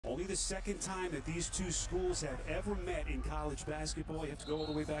the second time that these two schools have ever met in college basketball. You have to go all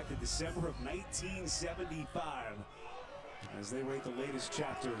the way back to December of 1975 as they write the latest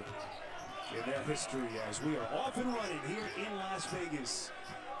chapter in their history, as we are off and running here in Las Vegas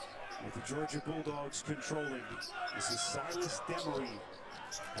with the Georgia Bulldogs controlling. This is Silas Demery.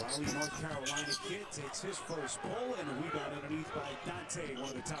 Raleigh, North Carolina kid takes his first pull, and a rebound underneath by Dante, one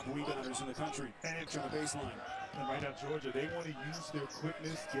of the top rebounders in the country. And on the baseline. And right now, Georgia, they want to use their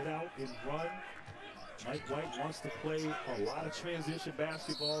quickness, get out and run. Mike White wants to play a lot of transition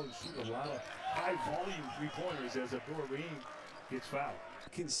basketball and shoot a lot of high-volume three-pointers as Abdur-Rahim gets fouled.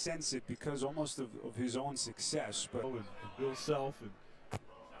 Can sense it because almost of his own success. But and Bill Self and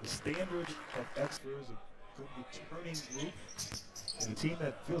the standard of extras, a good returning group, and a team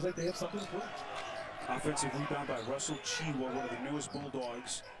that feels like they have something to prove. Offensive rebound by Russell Chiwa, one of the newest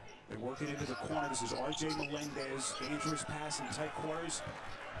Bulldogs. They work it into the corner. This is R.J. Melendez. Dangerous pass in tight quarters.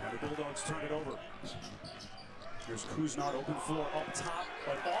 And the Bulldogs turn it over. Here's Couisnard, open floor up top,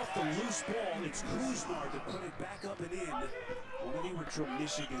 but off the loose ball. It's Couisnard to put it back up and in. One from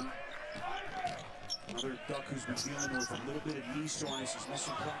Michigan. Another Duck who's been dealing with a little bit of knee soreness. He's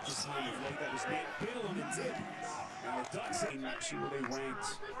missing practice time of late. That was Nate Biddle on the tip. And the Ducks see where they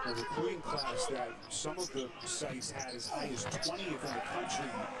ranked a recruiting class that some of the sites had as high as 20th in the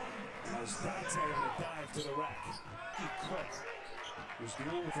country. As Dante on the dive to the rack. He cut. Was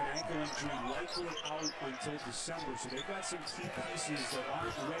dealing with an ankle injury, likely out until December, so they've got some key pieces that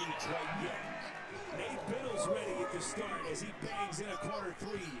aren't ready quite yet. Nate Biddle's ready at the start as he bangs in a corner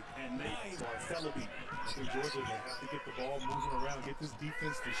three. And Nate Bartholomew. In Georgia, they have to get the ball moving around, get this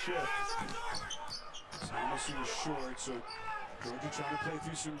defense to shift. Thomason is short, so Georgia trying to play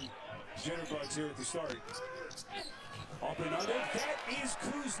through some jitterbugs here at the start. Up and under, that is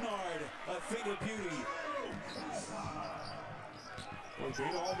Couisnard, a thing of beauty. Well,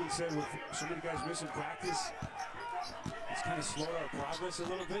 Dana Altman said with so many guys missing practice, it's kind of slowed our progress a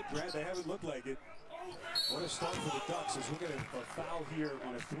little bit. Brad, they haven't looked like it. What a start for the Ducks as we get a foul here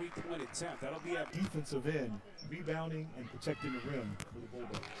on a three-point attempt. That'll be a defensive end, rebounding and protecting the rim for the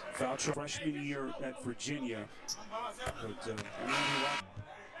Bulldogs. Foul freshman year at Virginia. But,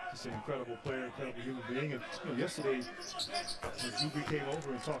 just an incredible player, incredible human being. And yesterday, when Zuby came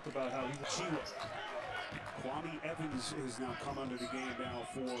over and talked about how he was Chiwa. Kwame Evans has now come under the game now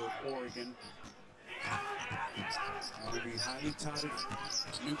for Oregon. One of the highly touted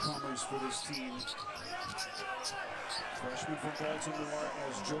newcomers for this team. Freshman from Baltimore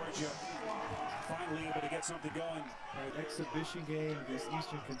as Georgia finally able to get something going. An exhibition game against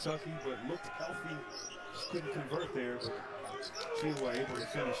Eastern Kentucky, but looked healthy. Just couldn't convert there, but Chiwa able to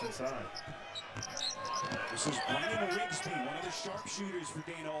finish inside. This is Brendan Rigsby, one of the sharpshooters for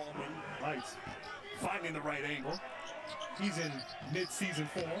Dana Altman. Lights. Finding the right angle. He's in mid-season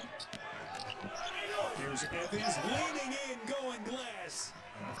form. Here's Evans leaning in, going glass.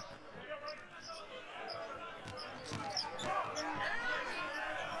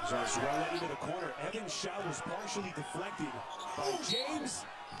 Zarzuela into the corner. Evans' shot was partially deflected by James.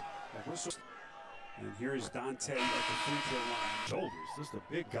 And here's Dante at the free throw line. Shoulders, just a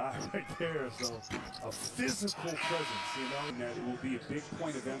big guy right there. So a physical presence, you know. And that it will be a big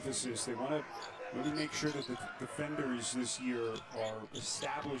point of emphasis. They want to really make sure that the defenders this year are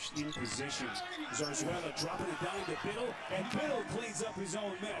established in position. Zarzuela dropping it down to Biddle, and Biddle cleans up his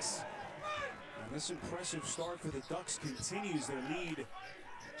own mess. And this impressive start for the Ducks continues their lead.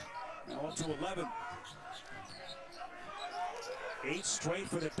 Now up to 11. 8 straight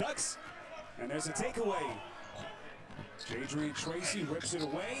for the Ducks. And there's a takeaway. Jadrian Tracy rips it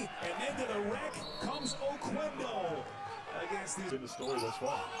away, and then to the wreck comes Oquendo against these. In the story thus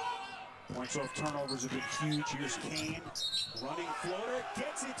far. Points off turnovers have been huge. Here's Kane, running floater,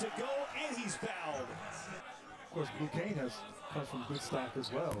 gets it to go, and he's fouled. Of course, Blue Kane comes from good stock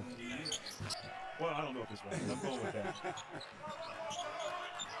as well. Well, I don't know if it's right. I'm going with that.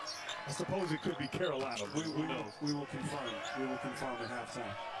 I suppose it could be Carolina. We will confirm. We will confirm at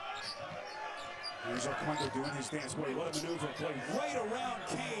halftime. Here's Oquendo doing his dance. Boy, what a maneuver play right around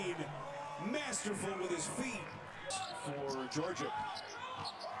Kane. Masterful with his feet for Georgia.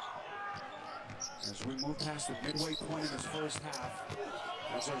 As we move past the midway point in this first half,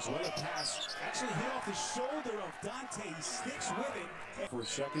 as Zarzuela pass actually hit off the shoulder of Dante. He sticks with it for a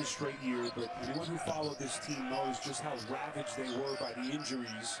second straight year, but anyone who followed this team knows just how ravaged they were by the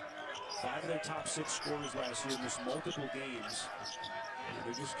injuries. 5 of their top 6 scorers last year missed multiple games.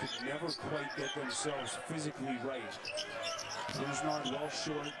 They just could never quite get themselves physically right. Couisnard well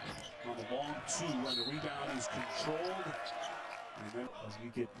short on the long 2, and the rebound is controlled. And then as we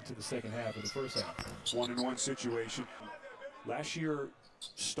get to the second half of the first half. 1-on-1 situation. Last year,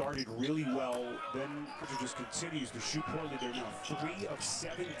 started really well, then Georgia just continues to shoot poorly. They're now 3 of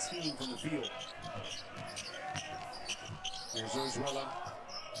 17 from the field. Here's Ozuela,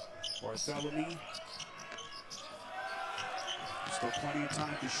 Bartholomew. Still plenty of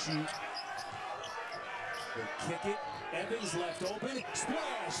time to shoot. They kick it. Evans left open.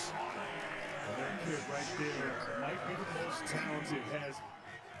 Splash! That kid right there might be the most talented, has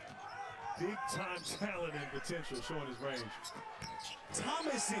big-time talent and potential, showing his range.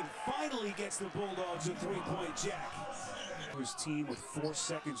 Thomason finally gets the Bulldogs a three-point jack. His team with 4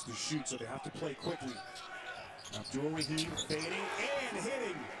 seconds to shoot, so they have to play quickly. Abdul-Rahim fading and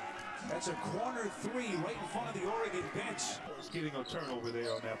hitting. That's a corner 3 right in front of the Oregon bench. He's getting a turnover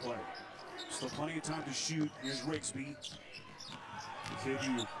there on that play. Still plenty of time to shoot. Here's Rigsby. The kid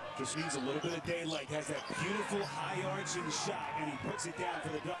who just needs a little bit of daylight, has that beautiful high-arching shot, and he puts it down for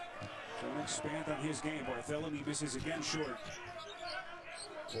the dunk. Trying to expand on his game. Bartholomew misses again short.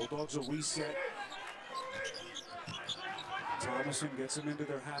 Bulldogs will reset. Thomason gets him into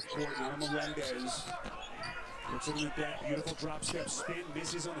their half court. Now Melendez puts him in that beautiful drop step spin,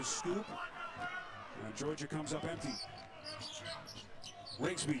 misses on the scoop. And Georgia comes up empty.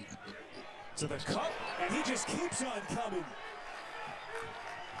 Rigsby to the cup, and he just keeps on coming.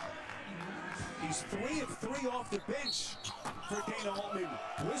 He's 3 of 3 off the bench for Dana Altman.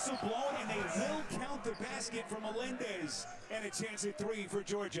 Whistle blown, and they will count the basket for Melendez. And a chance at 3 for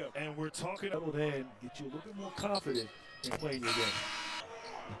Georgia. And we're talking about then, get you a little bit more confident in playing your game.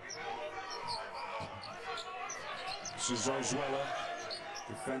 This is Ozuela,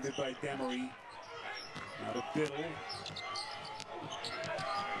 defended by Demery. Now to Biddle.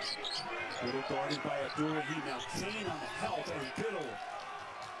 Biddle guarded by Abdul-Rahim. Now Kane on the help, and Biddle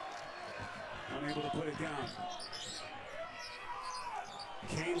unable to put it down.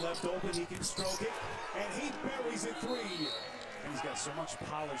 Kane left open, he can stroke it, and he buries it 3. And he's got so much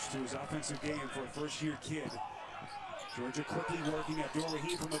polish to his offensive game for a first-year kid. Georgia quickly working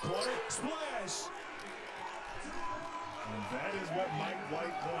Abdul-Rahim from the corner. Splash! And that is what Mike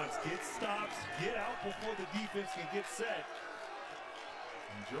White wants. Get stops, get out before the defense can get set.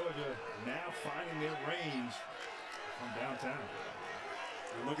 And Georgia now finding their range from downtown.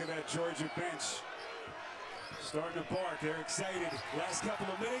 And look at that Georgia bench. Starting to bark, they're excited. Last couple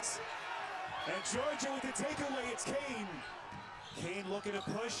of minutes. And Georgia with the takeaway, it's Kane. Kane looking to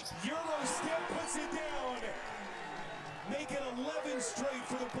push. Euro step puts it down. Make it 11 straight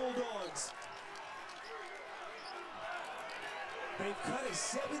for the Bulldogs. They've cut a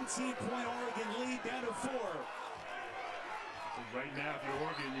 17-point Oregon lead down to 4. Right now, if you're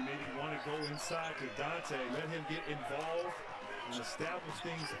Oregon, you maybe want to go inside to Dante, let him get involved and establish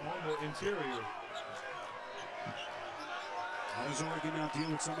things on the interior. How does Oregon now deal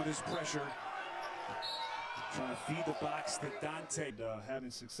with some of this pressure? Trying to feed the box to Dante.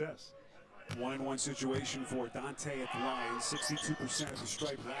 Having success. 1-on-1 situation for Dante at the line. 62% of the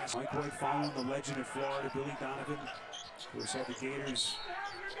stripe last. Mike White following the legend of Florida, Billy Donovan. Of course, had the Gators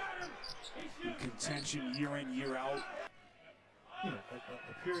in contention year in, year out. You know,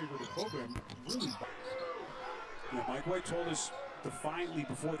 a period where the program really... Yeah, Mike White told us defiantly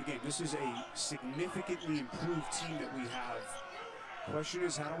before the game, this is a significantly improved team that we have. Question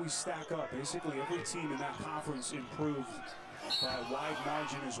is, how do we stack up? Basically, every team in that conference improved by a wide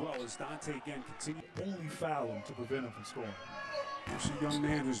margin as well as Dante again continued. Only foul him to prevent him from scoring. He's a young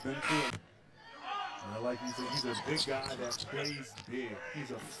man who's been through it. And I like he's a big guy that plays big.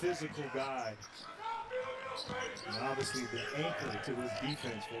 He's a physical guy. And obviously the anchor to this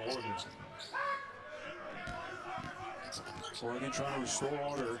defense for Oregon. Oregon trying to restore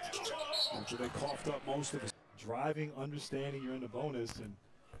order after they coughed up most of it. Driving, understanding you're in the bonus, and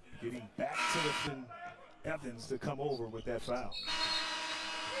getting back to the Evans to come over with that foul.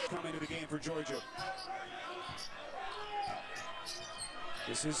 Coming to the game for Georgia.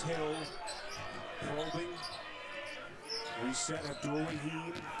 This is Hill probing. Reset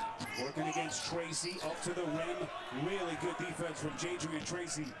Abdul-Rahim. Working against Tracy, up to the rim. Really good defense from Jadrian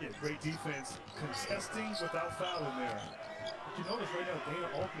Tracy. Yeah, great defense. Contesting without fouling there. But you notice right now, Dana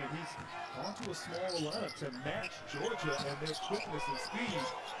Altman, he's gone to a smaller lineup to match Georgia and their quickness and speed.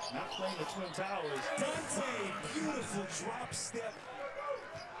 Not playing the Twin Towers. Dante, beautiful drop step.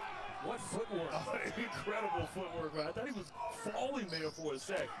 What footwork. Oh, incredible footwork, right? I thought he was falling there for a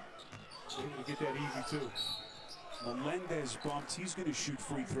sec. Able to get that easy, too. Melendez bumped. He's going to shoot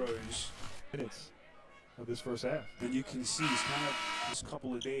free throws. Minutes of this first half. And you can see he's kind of this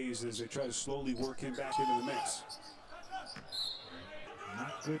couple of days as they try to slowly work him back into the mix.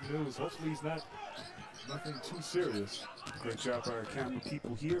 Not good news. Hopefully he's nothing too serious. Great job by our camera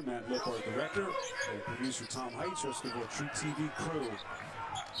people here. Matt Lipp, our director, and producer Tom Heights, rest of our True TV crew.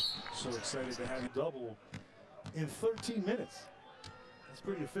 So excited to have you. Double in 13 minutes. That's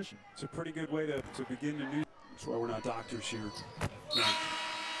pretty efficient. It's a pretty good way to begin the new. That's why we're not doctors here. No.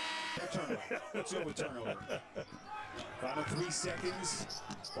 Turnover. Let's go with turnover. Final 3 seconds.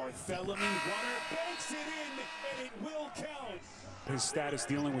 Bartholomew, runner, banks it in, and it will count. His status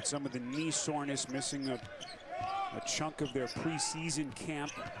dealing with some of the knee soreness, missing a chunk of their preseason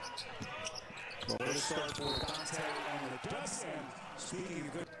camp. Well, let's start for Dante on the dust end. Speaking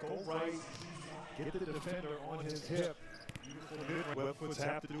of good, go right, get the defender on his hip. What's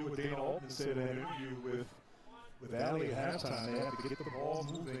have to do with Dana Altman said in an interview with Ali at halftime. They have to get the ball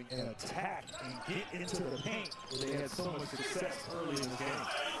moving and attack and get into the paint where they had so much success early in the game.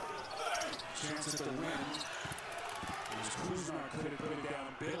 Chance at the win. Kuzma could have put it down.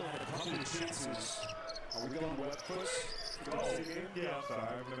 Bill had a couple of chances. Are we going wet foots? Oh, yeah, I'm sorry.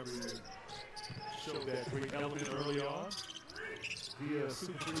 I remember you showed that great element early on. Via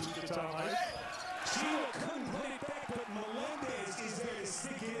super producer Tom Ice. Sheila couldn't put it back, but Melendez is there to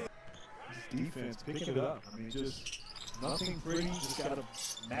stick it. Defense picking it up. I mean, just nothing pretty. Just got a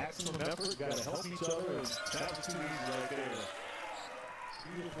maximum effort. Got to help each other. And that was too easy right there.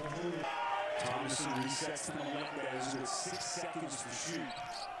 Beautiful move. Thomason resets to Melendez with 6 seconds to shoot.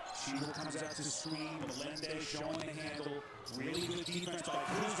 Sheila comes out to screen. Melendez showing the handle. Really good defense by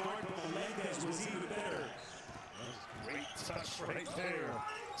Kuzma, but Melendez was even better. That was a great touch right there.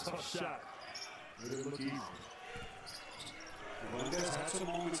 Tough shot. Made it look easy. Melendez had some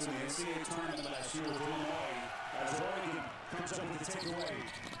moments in the NCAA tournament last year with Illinois as Oregon comes up with the takeaway.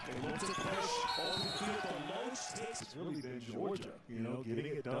 They look to push over the field. The Loach takes. It's really been Georgia, you know, getting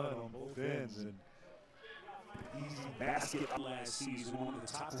it done on both ends and easy basket. Last season, one of the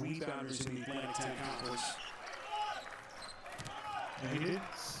top rebounders in the Atlantic 10 Conference. And he didn't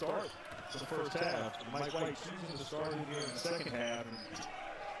start the first half. Mike White choosing to start in here in the second half.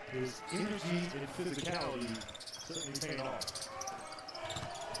 And his energy and physicality certainly paying off.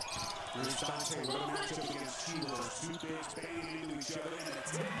 Here's Dante, what a matchup against Sheila. 2 bigs banging into each other in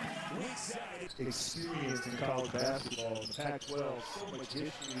a weak side. Experience in college basketball, in the Pac-12, so much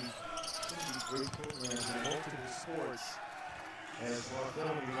history, so many great programs in multiple sports. As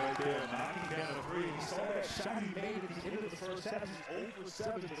Bartholomew right there, knocking down a three. We saw that shot he made at the end of the first half. He was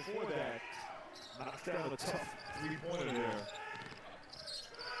 0 for 7 before that. Knocked down a tough three-pointer there.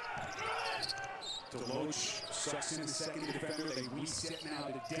 Deloach sucks in the second defender. They reset now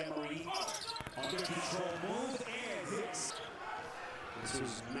to Demery. Under control move and hits. This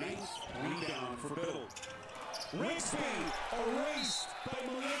is 9th rebound for Biddle. Rigsby erased by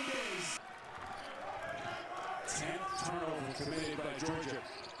Melendez. 10th turnover committed by Georgia.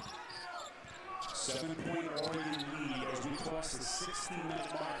 7-point Oregon lead as we cross the 60-minute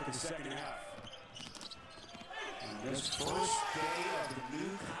mark of the second half. And this first day of the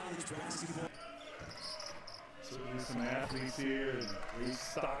new college basketball. Certainly some athletes here and great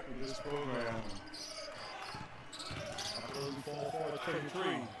stock in this program. Not really fall for a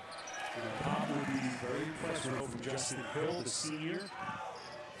 33. Pop would be very impressed from Justin Hill, the senior.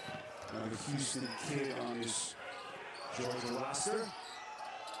 The Houston kid on this Georgia roster.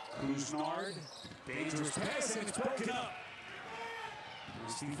 Kuznard, dangerous pass, and it's broken up.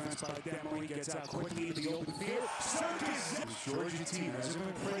 This defense by Demery gets out quickly in the open field. Circus! This Georgia team hasn't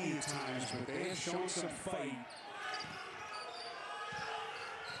been pretty at times, but they have shown some fight.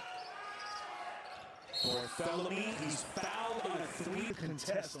 Bartholomew, he's fouled on a 3.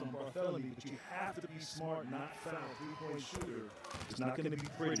 Contest on Bartholomew, but you have to be smart, not foul. 3-point shooter. It's not going to be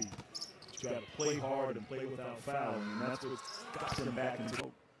pretty. You got to play hard and play without fouling, and that's what got them back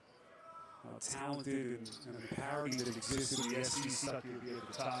into. How talented and the parity that exists in the SEC. Suck here be at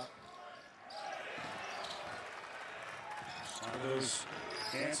the top. One of those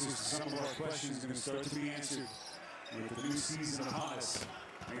answers to some of our questions is going to start to be answered with the new season upon us.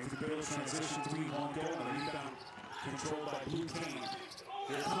 Nathan Biddle transition 3-1 goal, and rebound controlled by Blue Kane.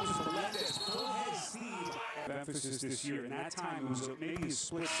 Here comes Melendez, full head speed. Emphasis this year, and that time it was maybe a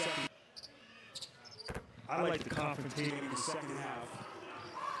split second. I like the confrontation in the second half.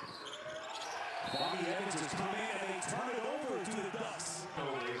 Bobby Evans has come in and they turn it over to the Ducks.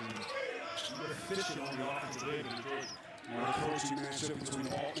 Efficient on the offensive end in Georgia. An approaching matchup between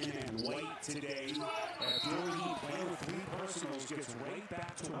Altman and White today. Abdul playing with 3 personals gets right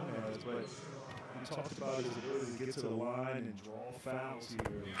back to him. But we talked about his ability to get to the line and draw fouls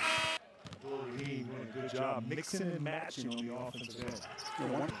here. Abdul-Rahim doing a good job mixing and matching on the offensive end.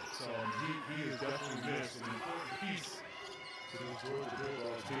 So he is definitely missed an important piece to the Georgia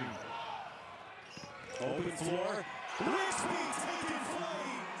Bulldogs team. Open floor. Rigsby taking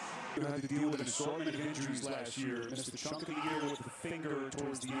flight. who had to deal with an assortment of injuries last year. Missed a chunk of the year with the finger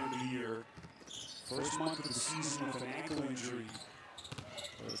towards the end of the year. First month of the season with an ankle injury.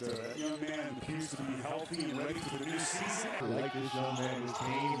 But that young man appears to be healthy and ready for the new season. I like this young man, his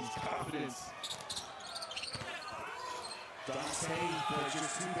game, his confidence. Dante, but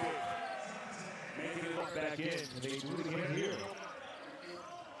just too big. Making it look back in, and they do it again here.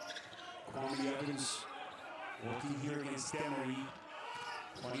 Kwame Evans working here against Demery.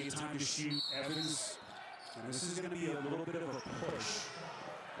 Plenty of time to shoot. Evans, and this is going to be a little bit of a push.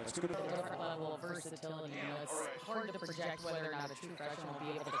 That's going to be a different level of versatility. You know, it's hard to project whether or not a true freshman will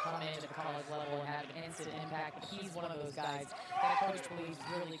be able to come into the college level and have an instant impact. But he's one of those guys that coach believes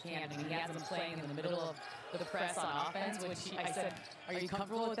really can. I mean, he has him playing in the middle of the press on offense, which I said, "Are you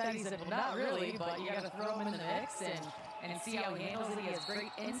comfortable with that?" He said, "Well, not really, but you got to throw him in the mix and see how he handles it. He has great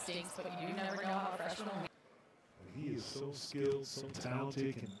instincts, but you do never know how a freshman will." He is so skilled, so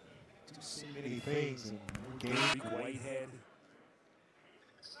talented, can do so many things in one game. Whitehead.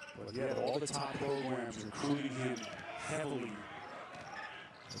 But yeah, all the top programs recruiting him heavily.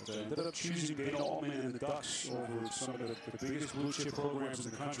 But ended up choosing Dana Altman and the Ducks over some of the biggest blue chip programs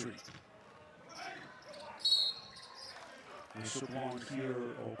in the country. Whistle blown here,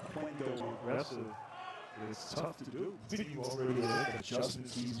 Oquendo. Aggressive. It's tough to do. You already look at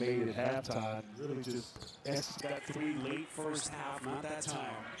adjustments he's made at halftime. Really just got 3 late first half, not that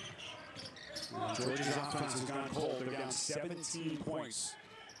time. Georgia's offense has gone cold. They're down 17 points.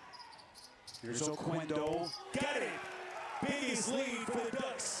 Here's Oquendo. Got it! Biggest lead for the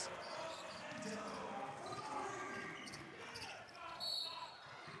Ducks.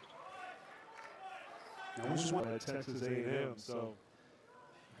 Now, this is one at Texas A&M, so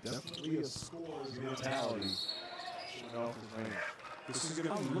definitely a scorer's mentality. This is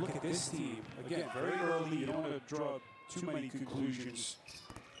going to be, look at this team. Again, very early. You don't want to draw too many conclusions.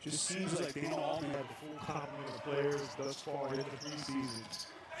 Just seems like they all have the full complement of players thus far in the preseason.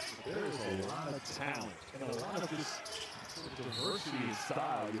 There is a lot of talent and a lot of just diversity in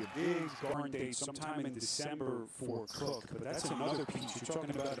style. Your bigs, guard date sometime in December for Cook, but that's another piece. You're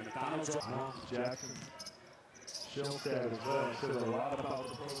talking about a McDonald's. Jackson, Shellstad as well. Said a lot about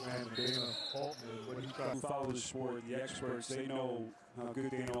the program and Dana Altman. What he tried to follow the sport, the experts, they know how good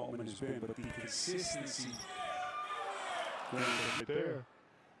Dana Altman has been, but the consistency right there.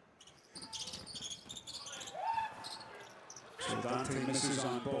 So Dante misses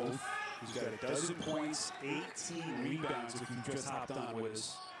on both. He's got a dozen points, 18 rebounds if you just hopped on with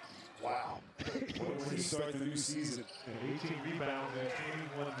us. Wow. What way to start the new season. And 18 rebounds in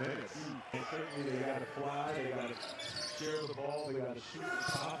 21 minutes. And certainly they got to fly, they got to share the ball, they got to shoot with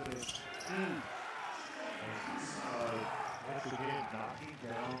confidence. Once again, knocking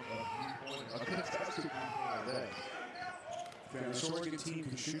down a contested three-pointer there. If this Oregon team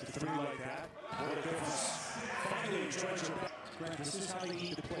can shoot the 3 like that, what a difference. Finally, Georgia. Grant, this is how they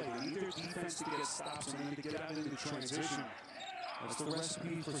need to play. They need their defense to get stops and then to get out into the transition. That's the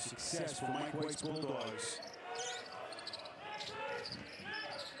recipe for success for Mike White's Bulldogs.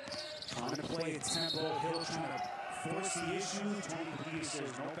 Trying to play a tempo. Hill trying to force the issue. Tony Padilla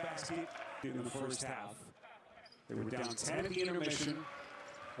says no basket in the first half. They were down 10 at the intermission.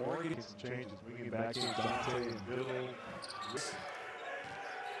 Oregon changes, bringing back in Dante and Bill.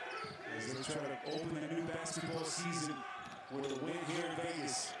 As they try to open a new basketball season with a win here in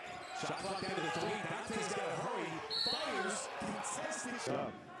Vegas. Shot clock down to the 3. Dante's got to hurry. Fires. Contested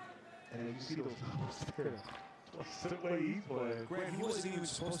shot. And you see those numbers there. That's the way he's playing. Grant, he wasn't even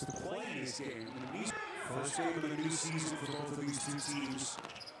supposed to play in this game. First game of the new season for both of these two teams.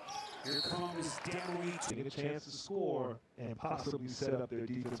 Here comes Demery to get a chance to score and possibly set up their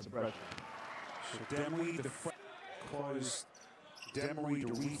defensive pressure. So Demery, the caused Demery to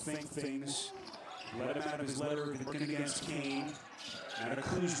rethink things. Let him out of his letter looking against Kane. Now to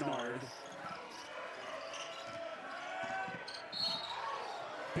Kuzmard.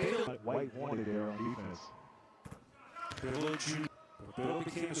 White wanted there on defense. Bill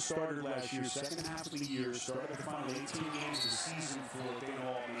became a starter last year, second half of the year, started the final 18 games of the season for Dana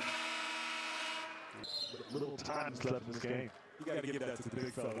Altman. Little time left in this game. You got to give that to the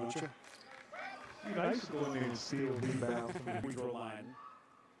big fella, don't you? Be nice to go in there and steal rebounds from the free throw line.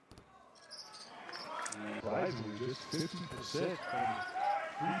 Surprisingly, just 50% from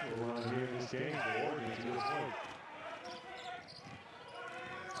free throw line here in this game for Oregon to this point.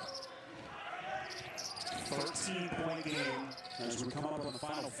 13-point game as we come up on the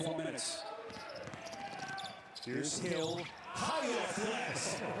final 4 minutes. Here's Hill. High off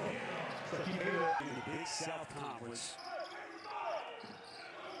glass. In the Big South Conference.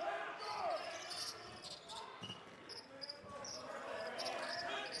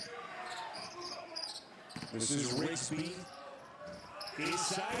 This is Rigsby.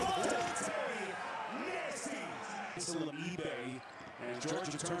 Inside. Nasty. It's a little eBay. And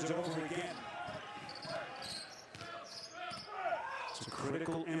Georgia turns it over again. It's a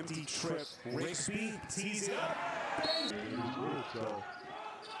critical empty trip. Rigsby tees it up. So,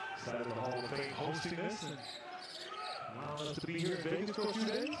 excited the Hall of Fame hosting this and allowing us to be here in Vegas for a few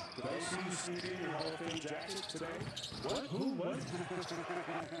days. Did I see you sneak in your Hall of Fame jacket today? What? Who? What?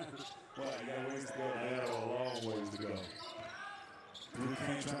 Well, I got ways to go. I got a long ways to go. Blue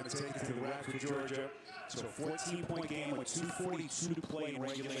King trying to take it to the rack for Georgia. So 14-point game with 2:42 to play in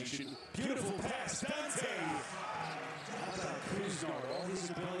regulation. Beautiful pass, Dante. How about Kuznard? All his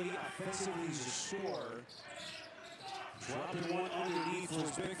ability offensively to score. Dropping one underneath for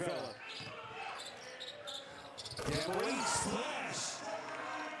his big fella. Demery slash.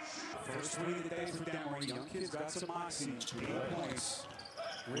 First win of the day for Demery. Young kid's got some moxie. 8 points.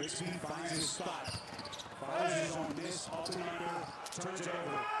 Rigsby finds his spot. Follows his own miss. Up and under. Turns it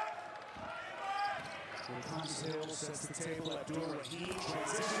over. Here comes Hill. Sets the table. Abdul Rahim.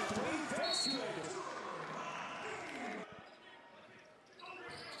 Transition three. That's good.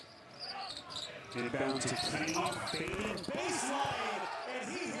 Inbound to Kenny. Fading baseline.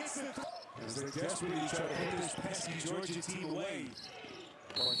 And he hits it. As they desperately try to hit this pesky Georgia team away.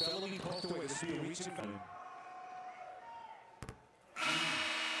 Bartholomew poked away. This will be a reaching.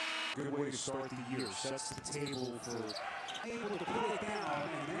 Good way to start the year. Sets the table for able to put it down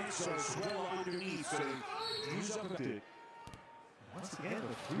and then starts well underneath. So they use up a bit. Once again,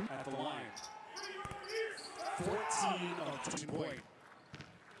 the fruit At the line. 14 of 2 point.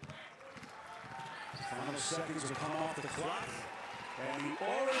 Final seconds will come off the clock. And the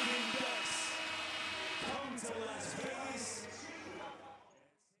Oregon Ducks come to Las Vegas